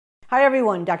Hi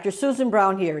everyone, Dr. Susan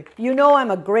Brown here. You know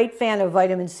I'm a great fan of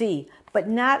vitamin C, but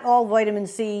not all vitamin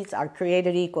C's are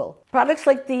created equal. Products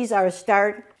like these are a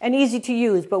start and easy to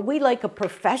use, but we like a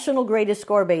professional grade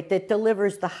ascorbate that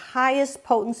delivers the highest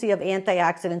potency of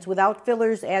antioxidants without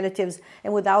fillers, additives,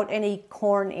 and without any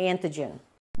corn antigen.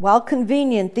 While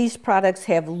convenient, these products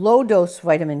have low dose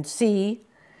vitamin C,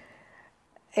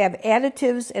 have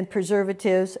additives and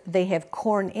preservatives. They have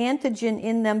corn antigen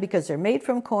in them because they're made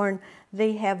from corn.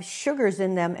 They have sugars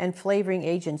in them and flavoring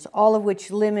agents, all of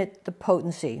which limit the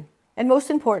potency. And most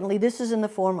importantly, this is in the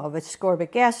form of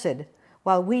ascorbic acid,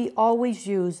 while we always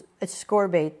use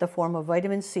ascorbate, the form of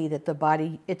vitamin C that the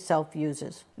body itself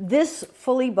uses. This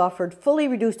fully buffered, fully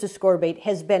reduced ascorbate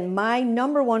has been my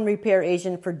 #1 repair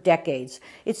agent for decades.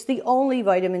 It's the only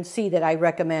vitamin C that I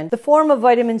recommend. The form of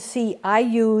vitamin C I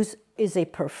use is a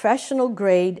professional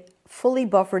grade, fully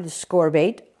buffered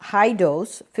ascorbate, high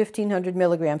dose, 1,500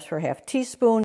 milligrams per half teaspoon.